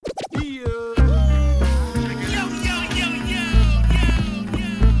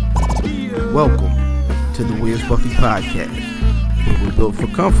Welcome to the Where's Buffy podcast, where we're built for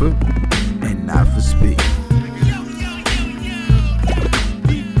comfort and not for speed.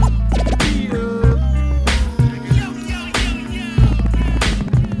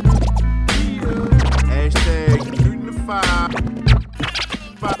 Hashtag unify.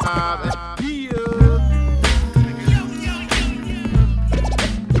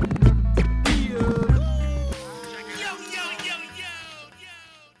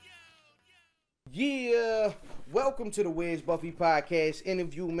 Yeah, welcome to the Where's Buffy podcast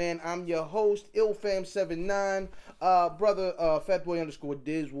interview, man. I'm your host, IlFam79. Brother Fatboy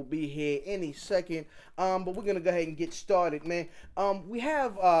 _Diz will be here any second. But we're gonna go ahead and get started, man. We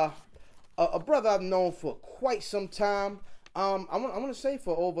have a brother I've known for quite some time. I'm gonna say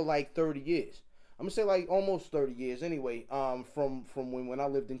for over like 30 years. I'm gonna say like almost 30 years anyway. From when I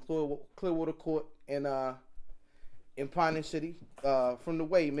lived in Clearwater Court in Pine City, from the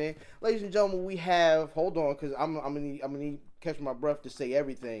way, man. Ladies and gentlemen, we have, hold on, because I'm gonna need catch my breath to say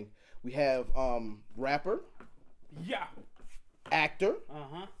everything. We have rapper, yeah, actor,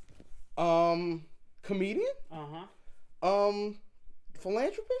 comedian,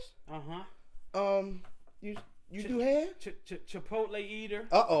 philanthropist, you do hair, Chipotle eater,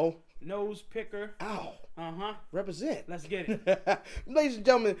 nose picker, ow, represent. Let's get it. Ladies and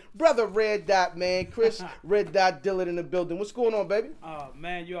gentlemen, brother Red Dot, man, Chris Red Dot Dillard in the building. What's going on, baby? Oh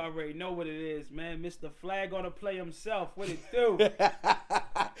man, you already know what it is, man. Mr. Flag on the play himself. What it do?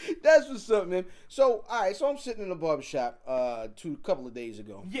 That's what's up, man. So, all right, so I'm sitting in the barbershop a couple of days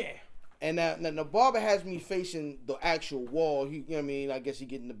ago. Yeah. And now the barber has me facing the actual wall. He, you know what I mean? I guess he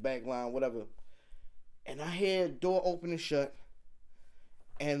get in the back line, whatever. And I hear door open and shut.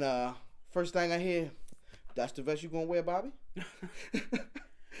 And first thing I hear, that's the vest you gonna wear, Bobby?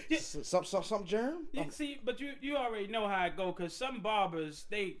 Yeah. Some germ? Yeah, see, but you already know how it go, because some barbers,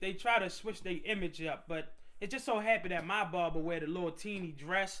 they try to switch their image up, but it just so happened that my barber wear the little teeny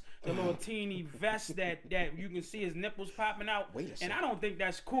dress, the little teeny vest that you can see his nipples popping out. Wait a second. And I don't think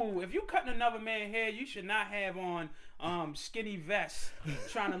that's cool. If you cutting another man's hair, you should not have on skinny vests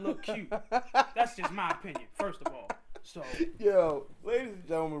trying to look cute. That's just my opinion, first of all. So, yo, ladies and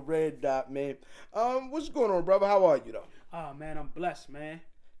gentlemen, Red Dot, man. What's going on, brother? How are you, though? oh man, I'm blessed, man.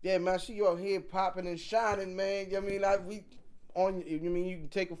 Yeah, man, I see you out here popping and shining, man. I mean, you can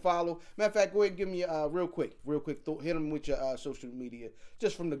take a follow. Matter of fact, go ahead and give me real quick, hit them with your social media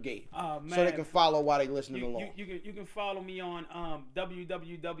just from the gate, Man, so they can follow while they listening along. You can follow me on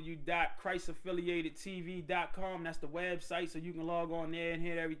www.christaffiliatedtv.com. That's the website, so you can log on there and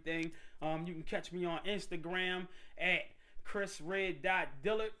hit everything. You can catch me on Instagram at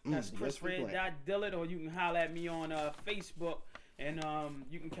ChrisRed.Dillard. That's ChrisRed.Dillard, or you can holler at me on Facebook, and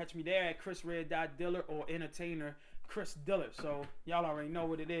you can catch me there at ChrisRed.Dillard or Entertainer Chris Dillard. So y'all already know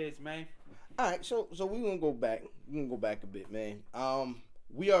what it is, man. All right, so we gonna go back. We gonna go back a bit, man.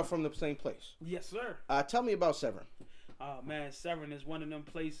 We are from the same place. Yes, sir. Tell me about Severn. Oh man, Severn is one of them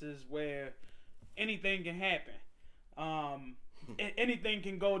places where anything can happen. Anything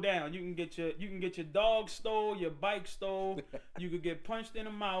can go down. You can get your dog stole, your bike stole. You could get punched in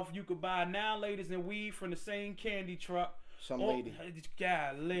the mouth. You could buy now ladies and weed from the same candy truck. Lady.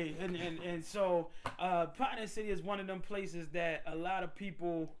 Golly. And so Pine City is one of them places that a lot of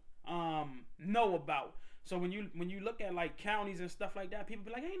people know about. So when you look at like counties and stuff like that, people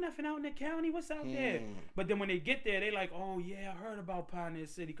be like, ain't nothing out in the county, what's out there? But then when they get there, they like, oh yeah, I heard about Pine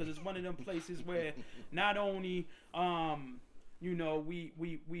City, because it's one of them places where not only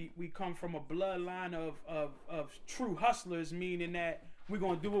we come from a bloodline of true hustlers, meaning that we're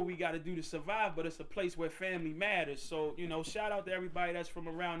going to do what we got to do to survive, but it's a place where family matters. So, shout out to everybody that's from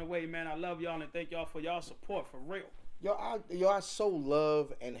around the way, man. I love y'all and thank y'all for y'all support, for real. I so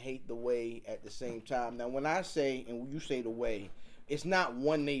love and hate the way at the same time. Now, when I say, and you say the way, it's not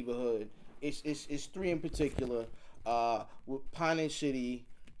one neighborhood. It's three in particular, with Pine City,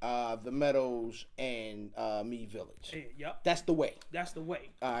 the Meadows, and Me Village. Yep. That's the way. That's the way.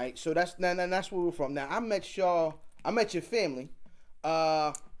 All right, so that's where we're from. Now, I met your family,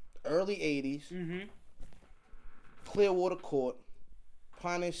 early 80s, Clearwater Court,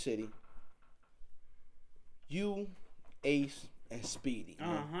 Pine City. You, Ace, and Speedy.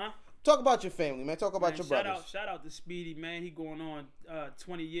 Talk about your family, man. Talk about your brothers. Shout out to Speedy, man. He going on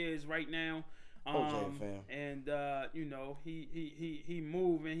 20 years right now. Fam. And he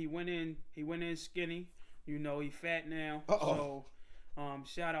moved and he went in skinny. He fat now. So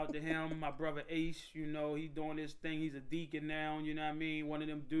shout out to him. My brother Ace, he doing his thing. He's a deacon now. You know what I mean? One of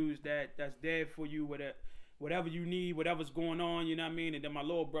them dudes that's there for you with whatever you need, whatever's going on, you know what I mean? And then my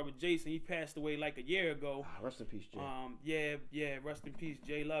little brother Jason, he passed away like a year ago. Rest in peace, Jay. Yeah, rest in peace,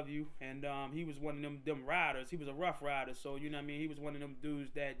 Jay, love you. And he was one of them riders. He was a rough rider, so you know what I mean? He was one of them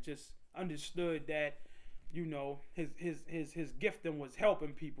dudes that just understood that, you know, his gifting was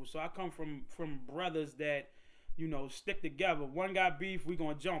helping people. So I come from brothers that, you know, stick together. One got beef, we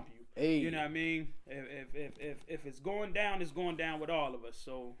gonna jump you. Hey. You know what I mean? If it's going down, it's going down with all of us.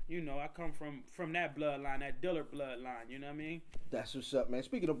 So, you know, I come from that bloodline, that Dillard bloodline, you know what I mean? That's what's up, man.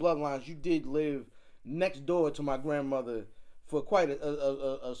 Speaking of bloodlines, you did live next door to my grandmother for quite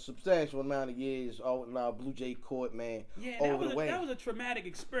a substantial amount of years out in Blue Jay Court, man. Yeah, over the way. That was a traumatic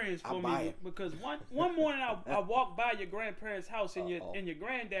experience for me because one morning I walked by your grandparents' house and your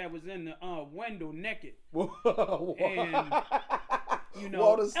granddad was in the window naked. And you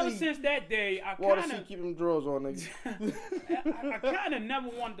know, ever since that day, I kind of keep them drawers on, nigga. I kind of never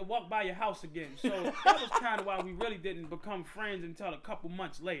wanted to walk by your house again. So that was kind of why we really didn't become friends until a couple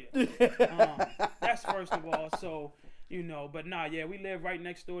months later. That's first of all. So. You know, but nah, yeah, we live right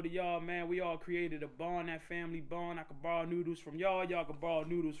next door to y'all, man. We all created a bond, that family bond. I could borrow noodles from y'all could borrow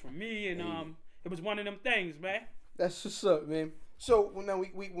noodles from me, and it was one of them things, man. That's what's up, man. So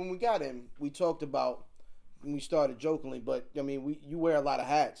when we got him, we talked about when we started jokingly, but I mean, you wear a lot of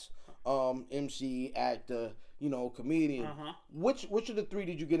hats, MC, actor, you know, comedian. Which of the three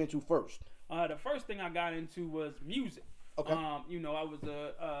did you get into first? The first thing I got into was music. Okay. You know, I was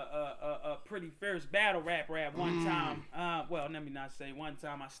a pretty fierce battle rapper at one time. Well, let me not say one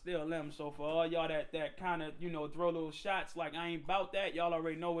time. I still am. So for all y'all that kind of, you know, throw little shots like I ain't about that, y'all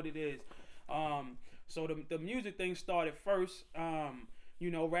already know what it is. So the music thing started first.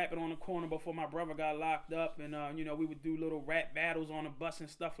 You know, rapping on the corner before my brother got locked up, and you know, we would do little rap battles on the bus and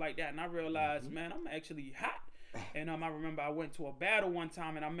stuff like that. And I realized, man, I'm actually hot. And I remember I went to a battle one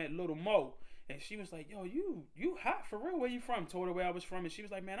time and I met Little Mo. And she was like, yo, you hot for real? Where you from? Told her where I was from. And she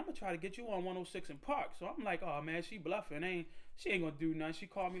was like, man, I'm going to try to get you on 106 in Park. So I'm like, oh, man, she bluffing. She ain't going to do nothing. She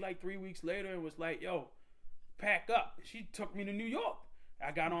called me like 3 weeks later and was like, yo, pack up. She took me to New York.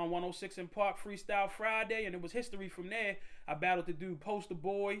 I got on 106 in Park Freestyle Friday, and it was history from there. I battled the dude Poster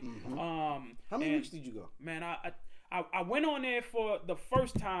Boy. How many weeks did you go? Man, I went on there for the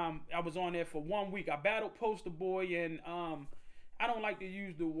first time. I was on there for 1 week. I battled Poster Boy, and I don't like to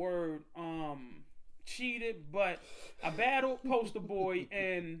use the word cheated, but I battled Poster Boy,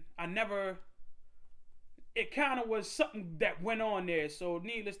 and it kind of was something that went on there. So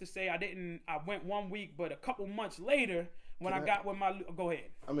needless to say, I went 1 week, but a couple months later, when I got with my, go ahead.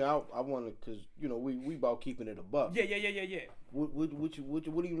 I mean, I want to, cause you know we about keeping it a buck. Yeah. What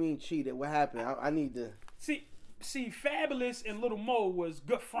do you mean cheated? What happened? I need to see. Fabulous and Little Mo was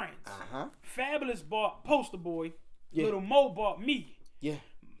good friends. Fabulous bought Poster Boy. Yeah. Little Mo bought me. Yeah.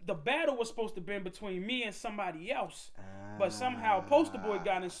 The battle was supposed to be between me and somebody else, but somehow Poster Boy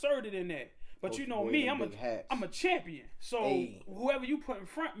got inserted in there. But Poster you know me, I'm a champion. So whoever you put in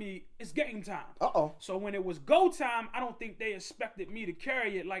front of me, it's game time. So when it was go time, I don't think they expected me to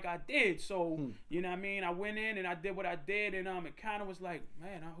carry it like I did. So you know what I mean? I went in and I did what I did, and it kind of was like,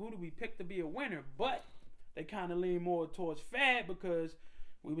 man, who do we pick to be a winner? But they kind of leaned more towards Fab because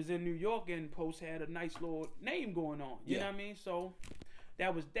we was in New York and Post had a nice little name going on. You know what I mean? So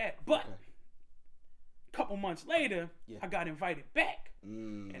that was that. But a couple months later, I got invited back.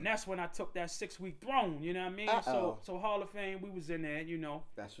 And that's when I took that 6-week throne. You know what I mean? So Hall of Fame, we was in there, you know.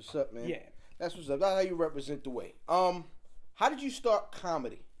 That's what's up, man. Yeah. That's what's up. That's how you represent the way. How did you start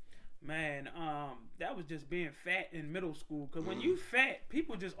comedy? Man, that was just being fat in middle school. Because when you fat,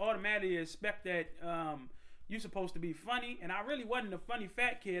 people just automatically expect that you're supposed to be funny, and I really wasn't a funny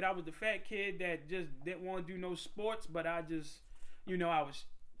fat kid. I was the fat kid that just didn't want to do no sports, but I just, you know,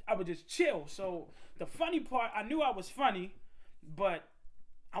 I would just chill. So the funny part, I knew I was funny, but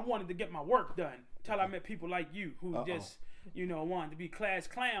I wanted to get my work done until I met people like you who just, you know, wanted to be class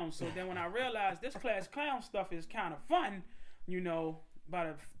clowns. So then when I realized this class clown stuff is kind of fun, you know, by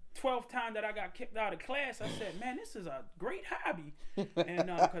the 12th time that I got kicked out of class, I said, man, this is a great hobby. And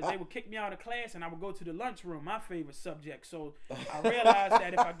because they would kick me out of class and I would go to the lunchroom, my favorite subject. So I realized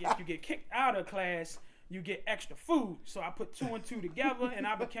that if you get kicked out of class, you get extra food. So I put 2 and 2 together and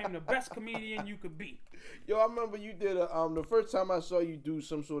I became the best comedian you could be. Yo, I remember you did the first time I saw you do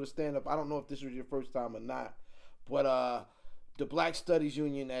some sort of stand-up, I don't know if this was your first time or not, but the Black Studies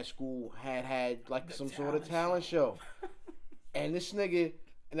Union at school had like some sort of talent show. And this nigga,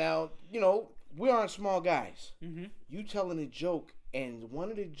 now, you know, we aren't small guys. You telling a joke, and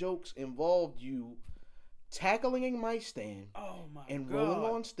one of the jokes involved you tackling a mic stand and rolling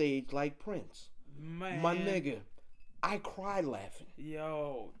on stage like Prince. Man. My nigga, I cried laughing.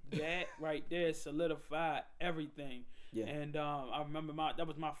 Yo, that right there solidified everything. Yeah. And I remember that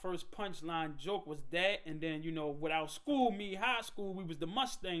was my first punchline joke was that. And then, without high school, we was the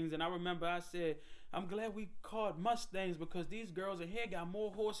Mustangs. And I remember I said, I'm glad we called Mustangs because these girls in here got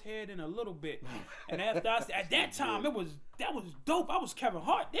more horsehair than a little bit. And after at that time, that was dope. I was Kevin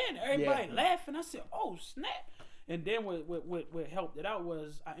Hart then. Everybody laughing. I said, oh, snap. And then what helped it out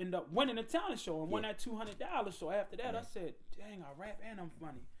was I ended up winning a talent show and won that $200. So after that, I said, dang, I rap and I'm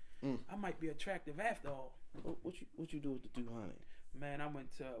funny. I might be attractive after all. What you do with the 200? Man, I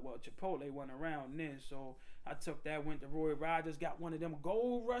went to Chipotle went around then, so I took that, went to Roy Rogers, got one of them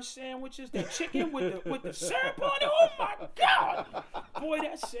Gold Rush sandwiches, that chicken with the syrup on it. Oh my God, boy,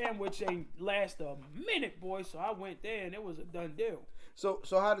 that sandwich ain't last a minute, boy. So I went there and it was a done deal. So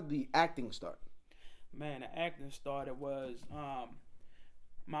how did the acting start? Man, the acting started was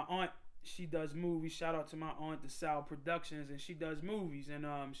my aunt. She does movies. Shout out to my aunt, the Sal Productions, and she does movies. And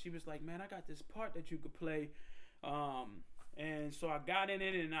she was like, man, I got this part that you could play. And so I got in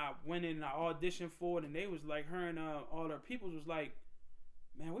it and I went in and I auditioned for it. And they was like, her and all their peoples was like,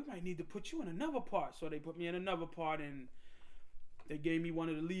 man, we might need to put you in another part. So they put me in another part and they gave me one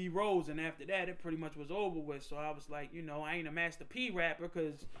of the lead roles. And after that, it pretty much was over with. So I was like, I ain't a Master P rapper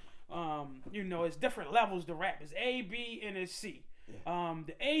because, it's different levels to rap. It's A, B, and it's C.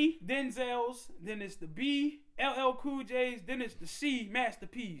 The A, Denzel's, then it's the B, LL Cool J's, then it's the C, Master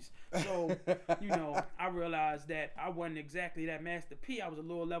P's. So, I realized that I wasn't exactly that Master P. I was a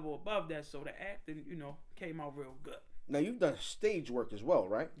little level above that, so the acting, came out real good. Now, you've done stage work as well,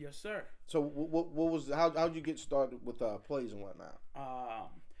 right? Yes, sir. So, how'd you get started with plays and whatnot?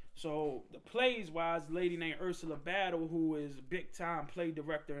 So, the plays-wise, a lady named Ursula Battle, who is a big-time play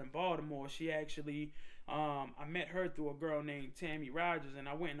director in Baltimore, she actually... I met her through a girl named Tammy Rogers, and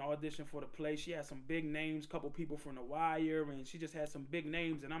I went and auditioned for the play. She had some big names, couple people from The Wire, and she just had some big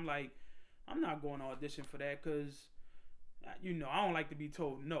names. And I'm like, I'm not going to audition for that because, I don't like to be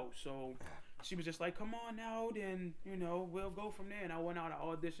told no. So she was just like, come on out, and, we'll go from there. And I went out and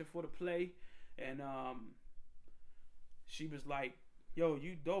auditioned for the play, and she was like, yo,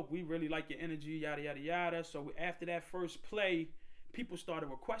 you dope. We really like your energy, yada, yada, yada. So after that first play, people started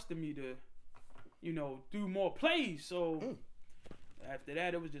requesting me to, do more plays. So after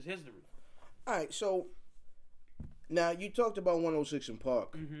that, it was just history. All right, so now you talked about 106 in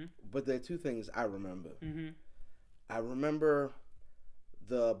Park, but there are two things I remember. I remember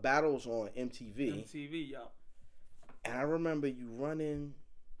the battles on MTV. Yup. And I remember you running.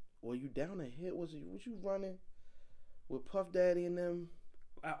 Were you down a hit? Was you running with Puff Daddy and them?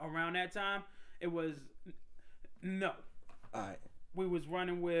 Around that time, it was no. All right. We was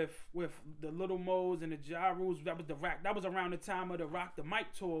running with the Little Mo's and the Ja Rules. That was around the time of the Rock the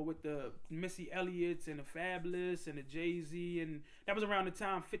Mic tour with the Missy Elliott's and the Fabulous and the Jay-Z, and that was around the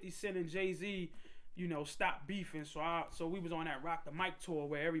time 50 Cent and Jay-Z, stopped beefing. So we was on that Rock the Mic tour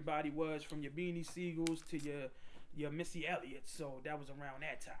where everybody was from your Beanie Siegels to your Missy Elliott's. So that was around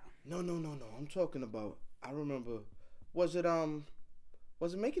that time. No. I'm talking about. I remember. Was it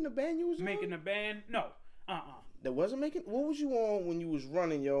Making the Band you was on? Making the Band? No. That wasn't making. What was you on when you was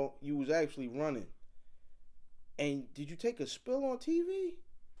running, yo? You was actually running. And did you take a spill on TV?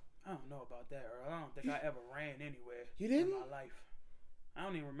 I don't know about that, Earl. I don't think I ever ran anywhere. You didn't? In my life. I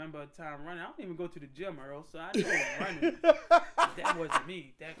don't even remember a time running. I don't even go to the gym, Earl, so I didn't running. That wasn't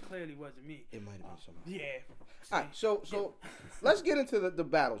me. That clearly wasn't me. It might have been somebody. Yeah. All right, so let's get into the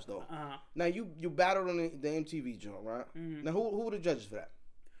battles though. Now you battled on the MTV joint, right? Now who were the judges for that?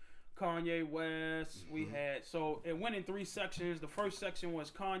 Kanye West. We had, so it went in 3 sections. The first section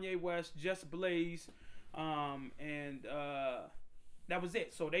was Kanye West, Just Blaze, and that was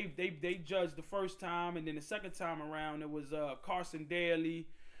it. So they judged the first time, and then the second time around it was Carson Daly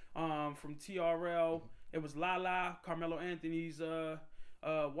from TRL. It was Lala, Carmelo Anthony's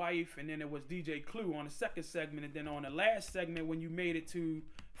wife, and then it was DJ Clue on the second segment, and then on the last segment when you made it to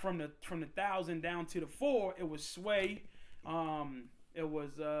from the 1,000 down to the 4, it was Sway. It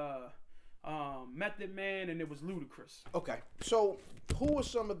was Method Man, and it was Ludacris. Okay, so who were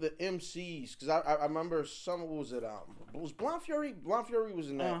some of the MCs? Because I remember some. Was it was Blonde Fury? Blonde Fury was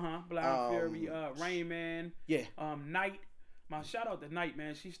in that. Blonde Fury, Rain Man. Yeah. Knight. My shout out to Knight,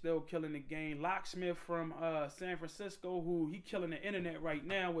 man. She's still killing the game. Locksmith from San Francisco, who he killing the internet right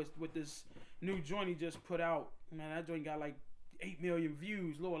now with this new joint he just put out. Man, that joint got like 8 million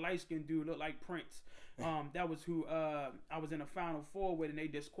views. Little light skinned dude, look like Prince. That was who I was in the Final Four with, and they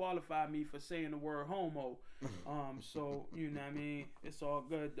disqualified me for saying the word homo. So you know what I mean? It's all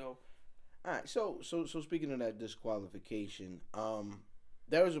good though. All right. So speaking of that disqualification,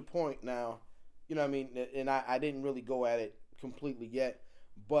 there was a point now. you know what I mean, and I didn't really go at it completely yet,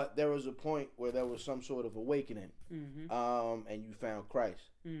 but there was a point where there was some sort of awakening, and you found Christ.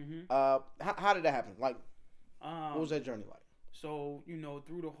 How did that happen? Like, what was that journey like? So, you know,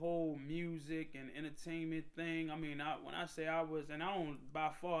 through the whole music and entertainment thing, I mean, when I say I was, and I don't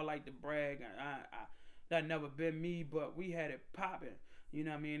by far like to brag, that never been me, but we had it popping. You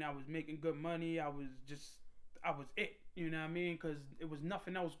know what I mean? I was making good money. I was it. You know what I mean? Because it was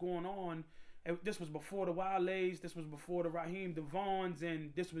nothing else going on. This was before the Wale's. This was before the Raheem Devons,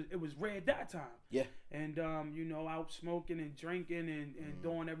 and it was Red Dot time. Yeah. And you know, out smoking and drinking and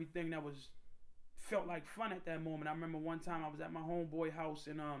doing everything that felt like fun at that moment. I remember one time I was at my homeboy house,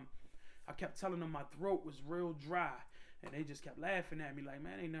 and I kept telling them my throat was real dry, and they just kept laughing at me like,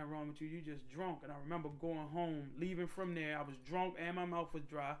 man, ain't nothing wrong with you. You just drunk. And I remember going home, leaving from there. I was drunk and my mouth was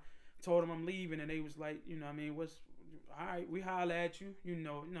dry. Told them I'm leaving, and they was like, you know what I mean, all right, we holler at you. You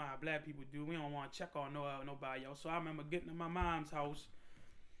know how black people do. We don't want to check on nobody else. So I remember getting to my mom's house,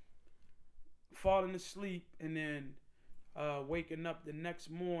 falling asleep, and then waking up the next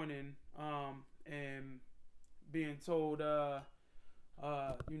morning and being told,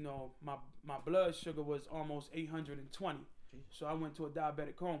 you know, my blood sugar was almost 820. So I went to a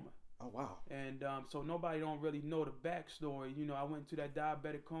diabetic coma. Oh, wow. And so nobody don't really know the backstory. You know, I went to that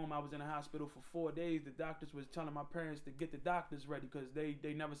diabetic coma. I was in the hospital for 4 days. The doctors was telling my parents to get the doctors ready because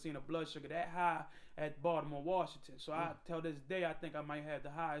they never seen a blood sugar that high at Baltimore, Washington. So I till this day, I think I might have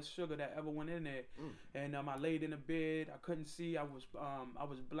the highest sugar that ever went in there. And I laid in the bed. I couldn't see. I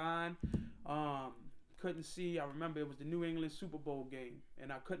was blind. Couldn't see. I remember it was the New England Super Bowl game,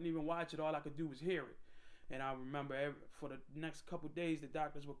 and I couldn't even watch it. All I could do was hear it. And I remember for the next couple of days, the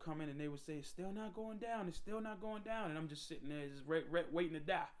doctors would come in and they would say, it's still not going down. It's still not going down. And I'm just sitting there just waiting to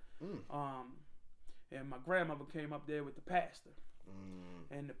die. And my grandmother came up there with the pastor.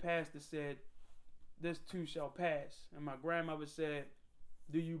 And the pastor said, this too shall pass. And my grandmother said,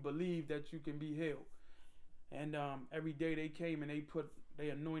 do you believe that you can be healed? And every day they came and they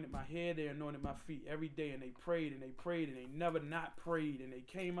anointed my head, they anointed my feet every day. And they prayed and they prayed and they never not prayed. And they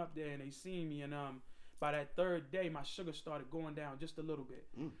came up there and they seen me, and by that third day, my sugar started going down just a little bit.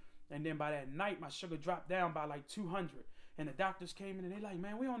 And then by that night, my sugar dropped down by like 200. And the doctors came in and they like,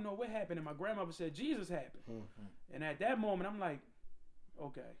 man, we don't know what happened. And my grandmother said, Jesus happened. And at that moment, I'm like,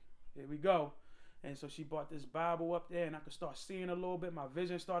 okay, here we go. And so she brought this Bible up there and I could start seeing a little bit. My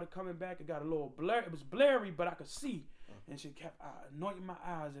vision started coming back. It got a little blur. It was blurry, but I could see. And she kept anointing my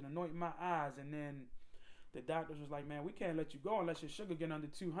eyes. And then the doctors was like, man, we can't let you go unless your sugar get under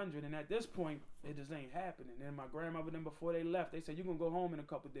 200. And at this point, it just ain't happening. And my grandmother, then before they left, they said, you're going to go home in a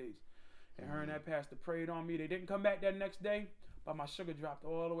couple days. And her and that pastor prayed on me. They didn't come back that next day, but my sugar dropped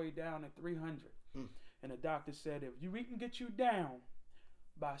all the way down to 300. And the doctor said, if we can get you down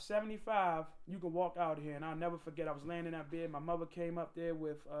by 75, you can walk out of here. And I'll never forget, I was laying in that bed. My mother came up there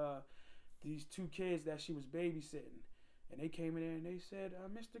with these 2 kids that she was babysitting. And they came in there and they said,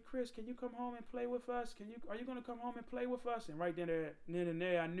 Mr. Chris, can you come home and play with us? Are you going to come home and play with us? And right then and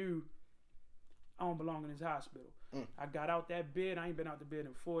there, I knew I don't belong in this hospital. I got out that bed. I ain't been out the bed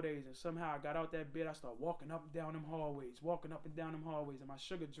in 4 days. And somehow I got out that bed. I started walking up and down them hallways. And my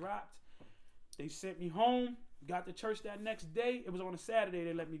sugar dropped. They sent me home. Got to church that next day. It was on a Saturday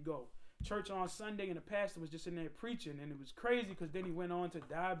they let me go. Church on Sunday, and the pastor was just in there preaching. And it was crazy because then he went on to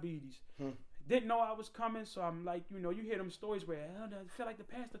diabetes. Didn't know I was coming, so I'm like, you know, you hear them stories where I feel like the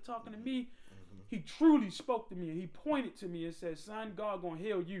pastor talking to me. He truly spoke to me, and he pointed to me and said, son, God gonna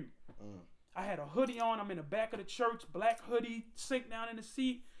heal you. I had a hoodie on. I'm in the back of the church, black hoodie, sink down in the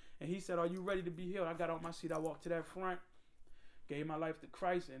seat. And he said, are you ready to be healed? I got off my seat. I walked to that front, gave my life to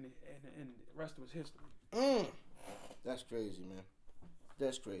Christ, and the rest was history. That's crazy, man.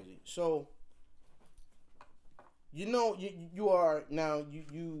 That's crazy. So, you know, you are now,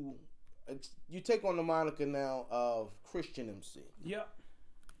 you take on the moniker now of Christian Emcee. Yep.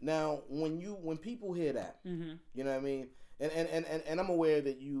 Now, when people hear that, you know what I mean, and I'm aware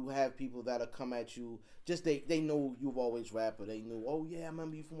that you have people that'll come at you. Just they know you've always rapped, or they knew, oh yeah, I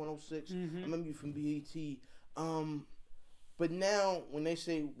remember you from 106. I remember you from BET. But now when they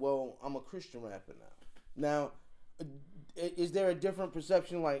say, well, I'm a Christian rapper now. Is there a different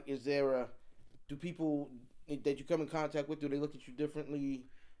perception? Like, do people that you come in contact with, do they look at you differently?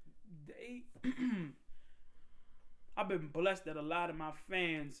 I've been blessed that a lot of my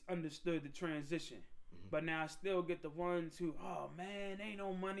fans understood the transition. But now I still get the ones who, oh man, ain't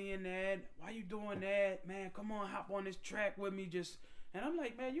no money in that. Why you doing that? Man, come on, hop on this track with me. Just And I'm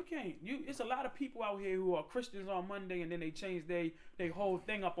like, man, you can't. It's a lot of people out here who are Christians on Monday and then they change they whole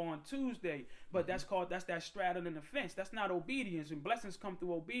thing up on Tuesday. But that's that straddling the fence. That's not obedience, and blessings come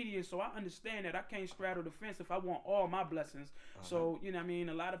through obedience. So I understand that I can't straddle the fence if I want all my blessings. So you know what I mean.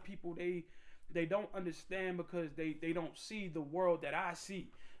 A lot of people they don't understand because they don't see the world that I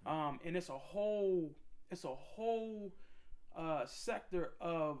see. And it's a whole sector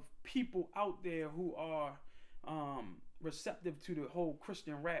of people out there who are receptive to the whole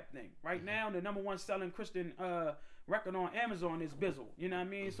Christian rap thing. Right now, the number one selling Christian record on Amazon is Bizzle. You know what I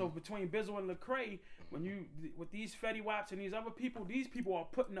mean? So between Bizzle and Lecrae, with these Fetty Waps and these other people, these people are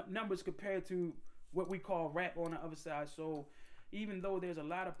putting up numbers compared to what we call rap on the other side. So even though there's a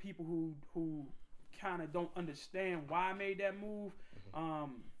lot of people who kind of don't understand why I made that move,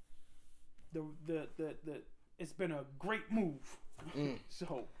 it's been a great move.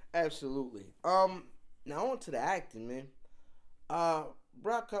 So absolutely. Now on to the acting, man.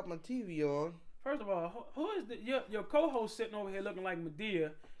 Bro, I cut my TV on. First of all, who is your co-host sitting over here looking like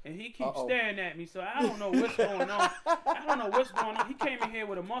Medea, and he keeps staring at me, so I don't know what's going on. He came in here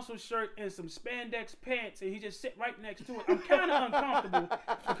with a muscle shirt and some spandex pants, and he just sit right next to it. I'm kind of uncomfortable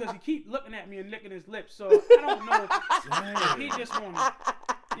because he keep looking at me and licking his lips, so I don't know if he just want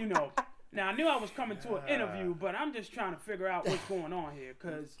to, Now, I knew I was coming to an interview, but I'm just trying to figure out what's going on here,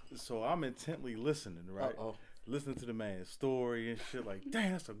 cause. So I'm intently listening, right? Listening to the man's story and shit, like,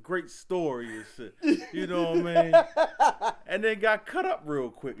 damn, that's a great story and shit. You know what I mean? And then got cut up real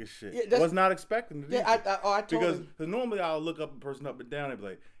quick and shit. Yeah, was not expecting it. Yeah, I told him. Because normally I'll look up a person up and down and be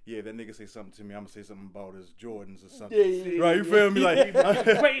like, yeah, that nigga say something to me, I'm gonna say something about his Jordans or something. Yeah. Right, you feel me? Like,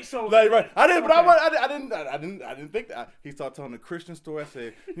 wait, so like, right? I didn't, but I didn't think that. He started telling a Christian story. I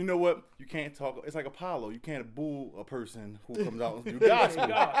said, you know what? You can't talk. It's like Apollo. You can't bull a person who comes out and do gospel.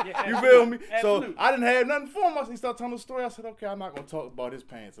 Yeah, you feel me? Absolutely. So I didn't have nothing for him. He started telling the story. I said, okay, I'm not gonna talk about his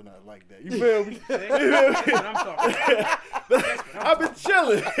pants or nothing like that. You feel me? That's what I'm talking about. I've been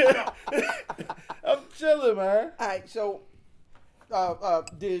chilling. I'm chilling, man. All right, so.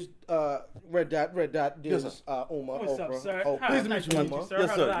 There's Red Dot. There's Uma. What's up, sir? Pleased to meet you, man. Sir, Yes,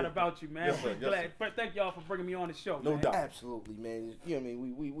 heard sir. a lot about you, man. Yes, sir. Glad. But thank y'all for bringing me on the show. No doubt. Absolutely, man. You know what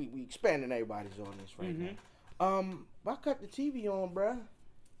I mean? We expanding everybody's on this right now. I cut the TV on, bruh,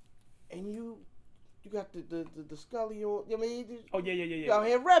 and you got the Scully on. You know what I mean? Yeah. You out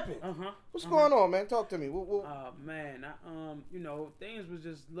here rapping. What's going on, man? Talk to me. Man, things was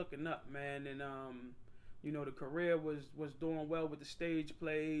just looking up, man, and the career was doing well with the stage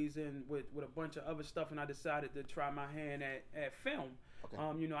plays and with a bunch of other stuff, and I decided to try my hand at film. Okay.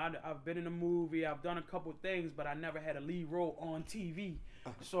 I've been in a movie, I've done a couple things, but I never had a lead role on TV.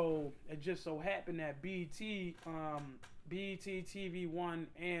 So it just so happened that BET, TV One,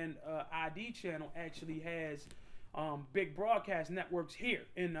 and ID Channel actually has big broadcast networks here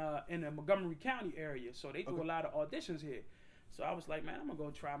in the Montgomery County area. So they do a lot of auditions here. So I was like, man, I'm going to go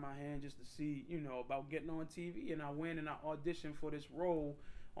try my hand just to see, about getting on TV. And I went and I auditioned for this role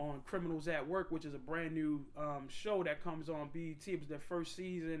on Criminals at Work, which is a brand new show that comes on BET. It was their first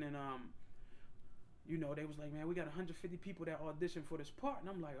season. And, they was like, man, we got 150 people that auditioned for this part. And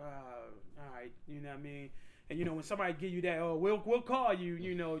I'm like, all right, you know what I mean? And, when somebody give you that, we'll call you,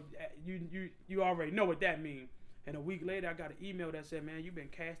 you already know what that means. And a week later, I got an email that said, man, you've been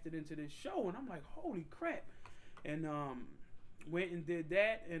casted into this show. And I'm like, holy crap. And, went and did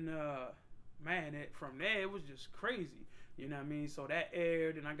that, and from there it was just crazy, you know what I mean? So that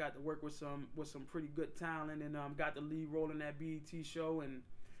aired, and I got to work with some pretty good talent, and got the lead role in that BET show, and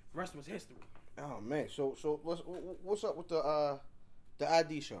the rest was history. Oh man, so what's up with the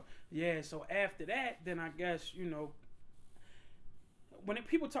ID show? Yeah, so after that, then I guess when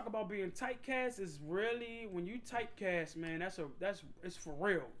people talk about being typecast, is really when you typecast, man. It's for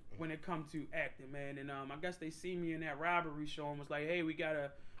real. When it comes to acting, man. And I guess they see me in that robbery show and was like, hey, we got a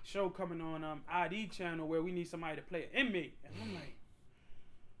show coming on ID Channel where we need somebody to play an inmate. And I'm like,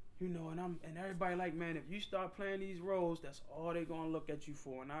 and everybody like, man, if you start playing these roles, that's all they gonna look at you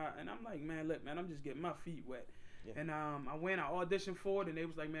for. And I'm like, man, look, man, I'm just getting my feet wet. Yeah. And I auditioned for it, and they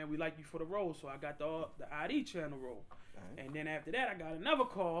was like, man, we like you for the role. So I got the ID Channel role. Right. And then after that, I got another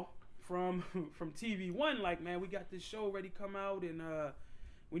call from TV One, like, man, we got this show ready to come out, and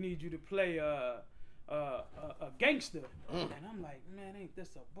we need you to play a gangster. And I'm like, man, ain't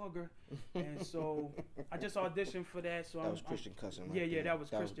this a booger? And so I just auditioned for that. So that was Christian cussing. Right? That was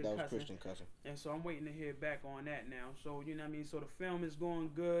Christian cussing. That was Christian cussing. And so I'm waiting to hear back on that now. So you know what I mean. So the film is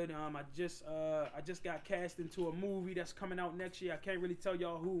going good. I just got cast into a movie that's coming out next year. I can't really tell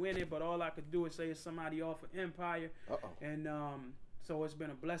y'all who in it, but all I could do is say it's somebody off of Empire. And so it's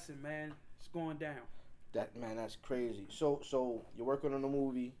been a blessing, man. It's going down. That's crazy. So you're working on a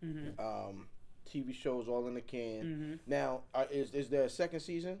movie, TV shows all in the can. Now, is there a second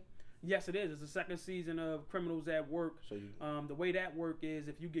season? Yes, it is. It's the second season of Criminals at Work. So the way that work is,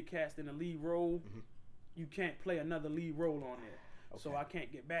 if you get cast in a lead role, you can't play another lead role on there. Okay. So I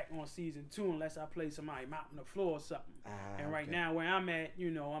can't get back on season 2 unless I play somebody mopping the floor or something. And right now where I'm at,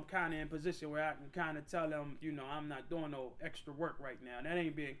 I'm kind of in position where I can kind of tell them, I'm not doing no extra work right now. That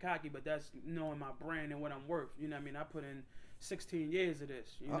ain't being cocky, but that's knowing my brand and what I'm worth. You know what I mean? I put in 16 years of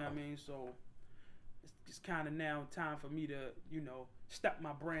this. You know what I mean? So it's kind of now time for me to, step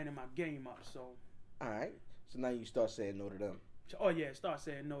my brand and my game up. So. All right. So now you start saying no to them. Oh yeah, start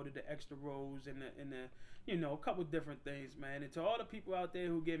saying no to the extra roles and the a couple different things, man. And to all the people out there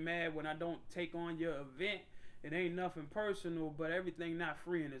who get mad when I don't take on your event, it ain't nothing personal, but everything not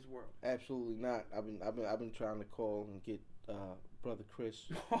free in this world. Absolutely not. I've been trying to call and get brother Chris,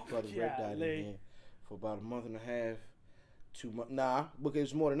 brother Red Dot in here for about a month and a half, 2 months. Nah, because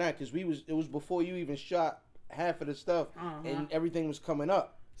it's more than that. Because it was before you even shot half of the stuff, and everything was coming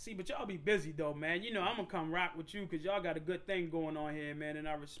up. See, but y'all be busy though, man. I'm gonna come rock with you because y'all got a good thing going on here, man. And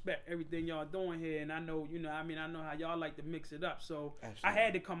I respect everything y'all doing here. And I know, I know how y'all like to mix it up. So absolutely. I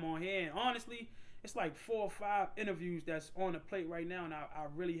had to come on here. And honestly, it's like 4 or 5 interviews that's on the plate right now, and I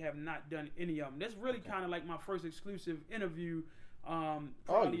really have not done any of them. That's really kind of like my first exclusive interview.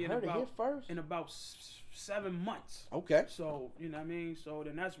 Probably in about 7 months. Okay. So you know what I mean. So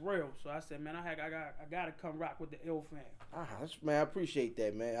then that's real. So I said, man, I gotta come rock with the ill fam. Man, I appreciate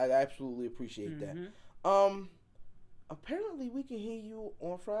that, man. I absolutely appreciate that. Apparently we can hear you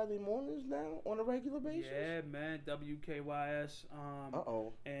on Friday mornings now on a regular basis. Yeah, man. WKYS.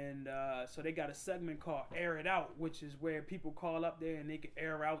 And so they got a segment called Air It Out, which is where people call up there and they can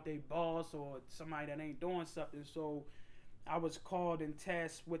air out their boss or somebody that ain't doing something. So I was called and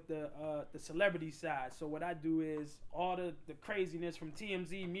tasked with the celebrity side. So what I do is all the craziness from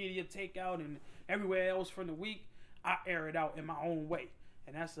TMZ, Media Takeout, and everywhere else from the week, I air it out in my own way.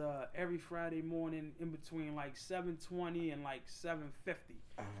 And that's every Friday morning in between like 7:20 and like 7:50.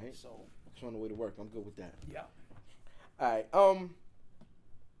 All right. So it's on the way to work. I'm good with that. Yeah. All right.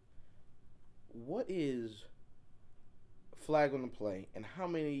 What is flag on the play, and how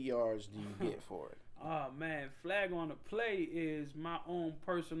many yards do you get for it? Oh man, flag on the play is my own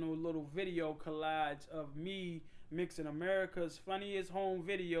personal little video collage of me mixing America's funniest home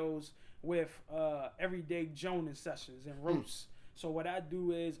videos with everyday Jonas sessions and roasts. So what I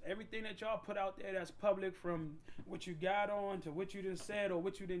do is everything that y'all put out there that's public, from what you got on to what you done said or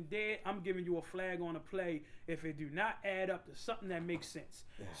what you done did, I'm giving you a flag on the play if it do not add up to something that makes sense.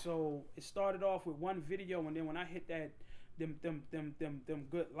 Yeah. So it started off with one video, and then when I hit that them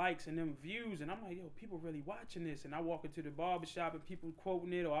good likes and them views, and I'm like, yo, people really watching this. And I walk into the barbershop and people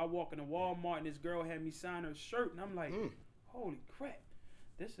quoting it, or I walk into Walmart and this girl had me sign her shirt, and I'm like, holy crap,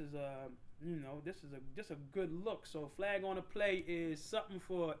 this is just a good look. So flag on the play is something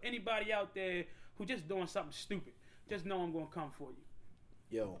for anybody out there who just doing something stupid. Just know I'm gonna come for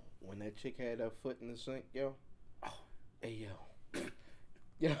you. Yo, when that chick had her foot in the sink, yo, hey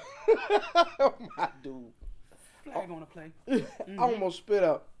yo, my dude. Flag on the play. I almost spit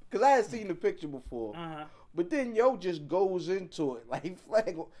up because I had seen the picture before. But then yo just goes into it like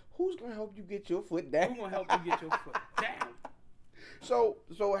flag. Who's gonna help you get your foot down? Who's gonna help you get your foot down? So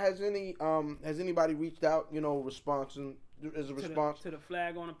has anybody reached out? Responding as a response to the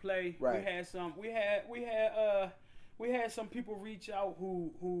flag on the play. Right. We had some people reach out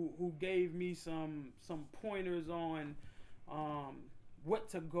who gave me some pointers on what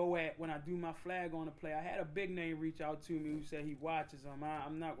to go at when I do my flag on the play. I had a big name reach out to me who said he watches them.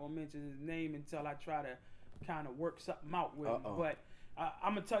 I'm not going to mention his name until I try to kind of work something out with him. But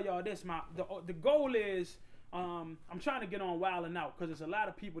I'm going to tell y'all this. The goal is, I'm trying to get on Wild 'N Out because there's a lot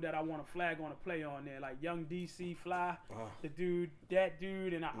of people that I want to flag on a play on there, like Young DC Fly, that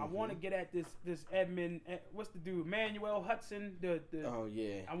dude, and I want to get at this Edmund. What's the dude? Manuel Hudson. I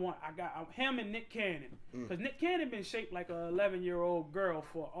got him and Nick Cannon, because Nick Cannon been shaped like a 11-year-old girl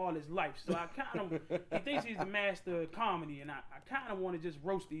for all his life. So I kind of he thinks he's the master of comedy, and I kind of want to just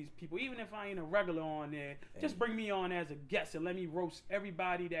roast these people, even if I ain't a regular on there. Just bring me on as a guest and let me roast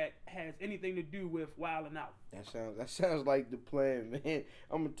everybody that has anything to do with Wild 'N Out. That sounds like the plan, man.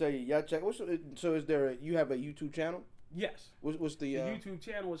 I'm gonna tell you, y'all check. So is there? You have a YouTube channel? Yes. What's the YouTube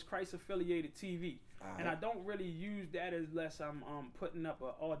channel is Christ Affiliated TV, and I don't really use that unless I'm putting up an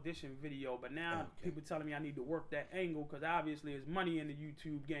audition video. But now people telling me I need to work that angle because obviously there's money in the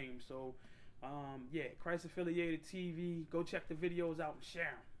YouTube game. So, Christ Affiliated TV. Go check the videos out and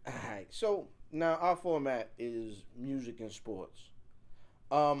share them. All right. So now our format is music and sports.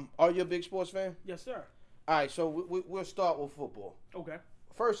 Are you a big sports fan? Yes, sir. All right, so we'll start with football. Okay.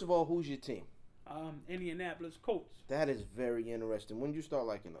 First of all, who's your team? Indianapolis Colts. That is very interesting. When did you start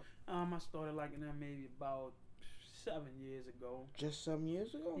liking them? I started liking them maybe about 7 years ago. Just 7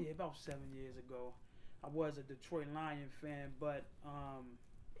 years ago? Yeah, about 7 years ago. I was a Detroit Lion fan, but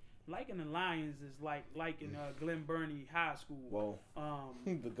liking the Lions is like liking Glen Burnie High School. Whoa.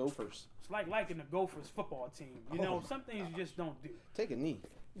 The Gophers. It's like liking the Gophers football team. You know, some things you just don't do. Take a knee.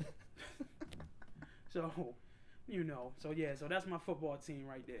 So, so that's my football team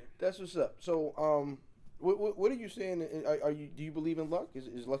right there. That's what's up. So, what are you saying? Do you believe in luck?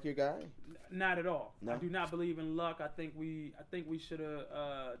 Is luck your guy? Not at all. No? I do not believe in luck. I think we should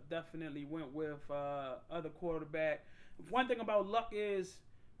have definitely went with other quarterback. One thing about luck is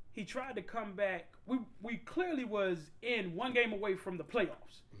he tried to come back. We clearly was in one game away from the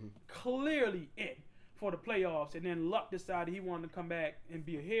playoffs. Mm-hmm. Clearly in for the playoffs, and then Luck decided he wanted to come back and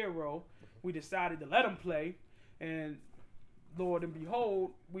be a hero. We decided to let him play, and Lord and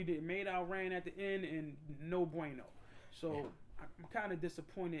behold, we made our run at the end, and no bueno. So I'm kind of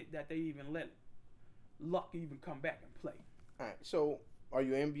disappointed that they even let Luck even come back and play. All right. So are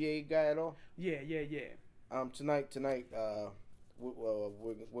you an NBA guy at all? Yeah. Tonight,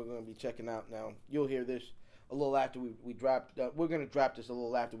 we're gonna be checking out. Now you'll hear this a little after we dropped. We're gonna drop this a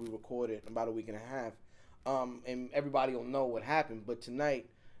little after we record it, about a week and a half. And everybody will know what happened. But tonight,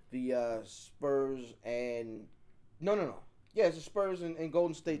 the Spurs and yeah, it's the Spurs and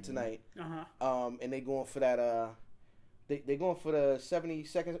Golden State tonight. And they going for that. They going for the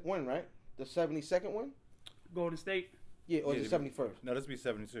 72nd win, right? The 72nd win. Golden State. Yeah, or the 71st. No, this be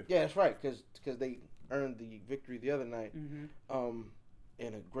 72. Yeah, that's right, because they earned the victory the other night. In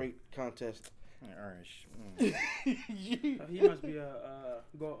a great contest. He must be a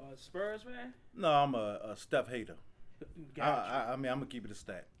Spurs fan. No, I'm a Steph hater. Gotcha. I mean, I'm gonna keep it a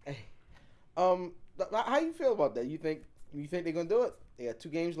stat. How you feel about that? You think they're gonna do it? They got 2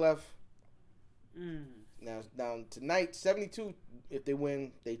 games left. Now tonight, 72. If they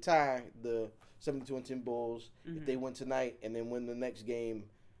win, they tie the 72-10 Bulls. If they win tonight and then win the next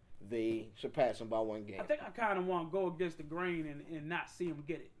game, they surpass them by 1 game. I think I kind of want to go against the grain and not see them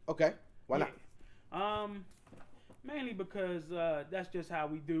get it. Okay, why not? Mainly because that's just how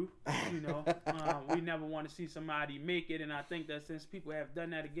we do. We never want to see somebody make it, and I think that since people have done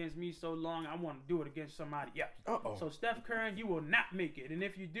that against me so long, I want to do it against somebody else. So Steph Curry, you will not make it, and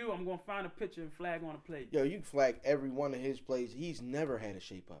if you do, I'm gonna find a picture and flag on a play. Yo, you can flag every one of his plays. He's never had a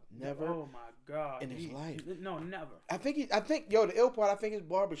shape up. Never. Oh my God. In his life. No, never. I think the ill part. I think his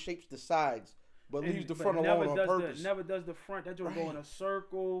barber shapes the sides, but leaves the front alone on purpose. Never does the front. That just go in a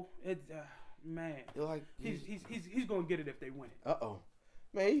circle. Man, like he's gonna get it if they win it.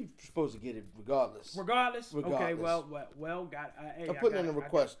 Man, he's supposed to get it regardless. Regardless. Okay. Well. I'm putting in a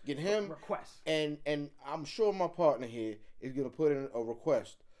request. Get him request. And I'm sure my partner here is gonna put in a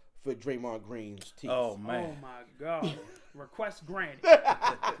request for Draymond Green's teeth. Oh man. Oh my God. Request granted.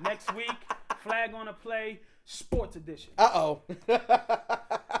 Next week, flag on a play, sports edition. That's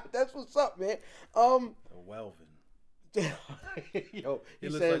what's up, man. Welvin. Yo, he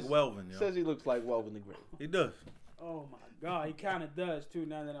looks like Welvin. Yo. Says he looks like Welvin the Great. He does. Oh my God, he kind of does too.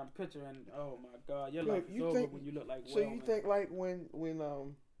 Now that I'm picturing, oh my God, your life is over when you look like Welvin. So you think like when when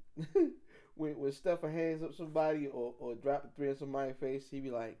Steph hands up somebody or drop a 3 in somebody's face, he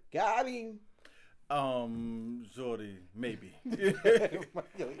be like, got him. Jordy, maybe. He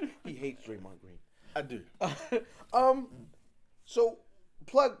hates Draymond Green. I do. So.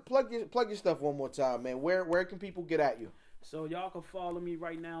 Plug your stuff one more time, man. Where can people get at you? So y'all can follow me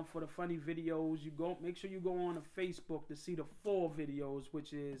right now for the funny videos. Make sure you go on to Facebook to see the full videos,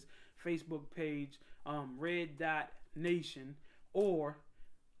 which is Facebook page Red Dot Nation or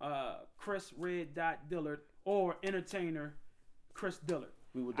Chris Red Dot Dillard or Entertainer Chris Dillard.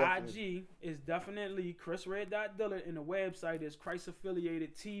 We will definitely... IG is definitely Chris Red Dot Dillard, and the website is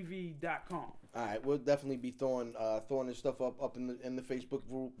ChristAffiliatedTV.com. All right, we'll definitely be throwing this stuff up in the Facebook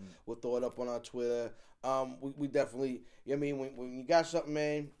group. We'll throw it up on our Twitter. We definitely, when you got something,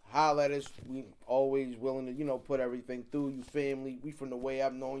 man, holler at us. We always willing to, put everything through. You family. We from the way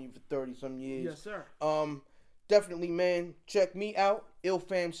I've known you for 30-some years. Yes, sir. Definitely, man. Check me out,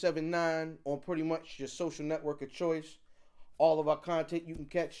 IlFam79 on pretty much your social network of choice. All of our content you can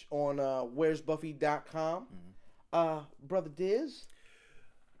catch on where'sbuffy.com. Brother Diz?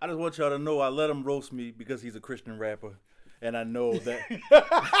 I just want y'all to know I let him roast me because he's a Christian rapper. And I know that.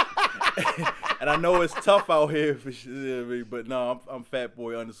 And I know it's tough out here for sure. But no, I'm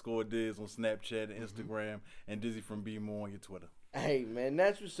Fatboy_Diz on Snapchat and Instagram. And Dizzy from B-More on your Twitter. Hey, man,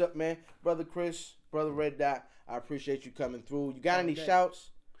 that's what's up, man. Brother Chris, Brother Red Dot, I appreciate you coming through. You got any shouts?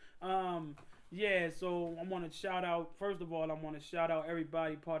 Yeah, so I want to shout out, first of all, I want to shout out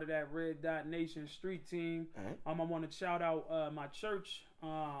everybody part of that Red Dot Nation street team. Right. I want to shout out my church,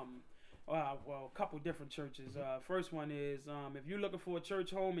 well, a couple different churches. First one is, if you're looking for a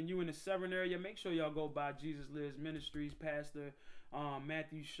church home and you in the Severn area, make sure y'all go by Jesus Lives Ministries, Pastor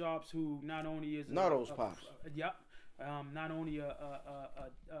Matthew Sharps, who not only is not only a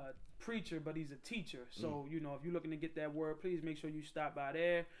preacher, but he's a teacher. So, you know, if you're looking to get that word, please make sure you stop by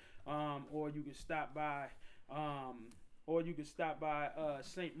there. Or you can stop by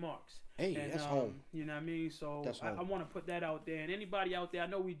St. Mark's. Hey, and, that's home. You know what I mean? So I want to put that out there. And anybody out there, I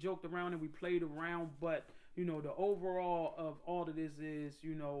know we joked around and we played around, but you know, the overall of all of this is,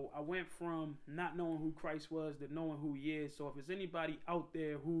 you know, I went from not knowing who Christ was to knowing who he is. So if there's anybody out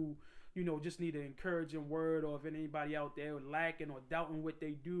there who, you know, just need an encouraging word, or if anybody out there lacking or doubting what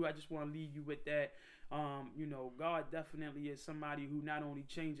they do, I just want to leave you with that. You know, God definitely is somebody who not only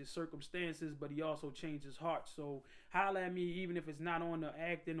changes circumstances, but he also changes hearts. So holler at me, even if it's not on the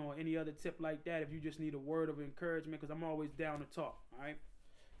acting or any other tip like that, if you just need a word of encouragement, because I'm always down to talk. All right.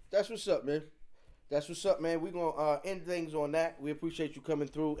 That's what's up, man. That's what's up, man. We're going to end things on that. We appreciate you coming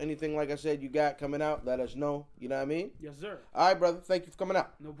through. Anything, like I said, you got coming out, let us know. You know what I mean? Yes, sir. All right, brother. Thank you for coming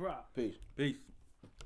out. No problem. Peace. Peace.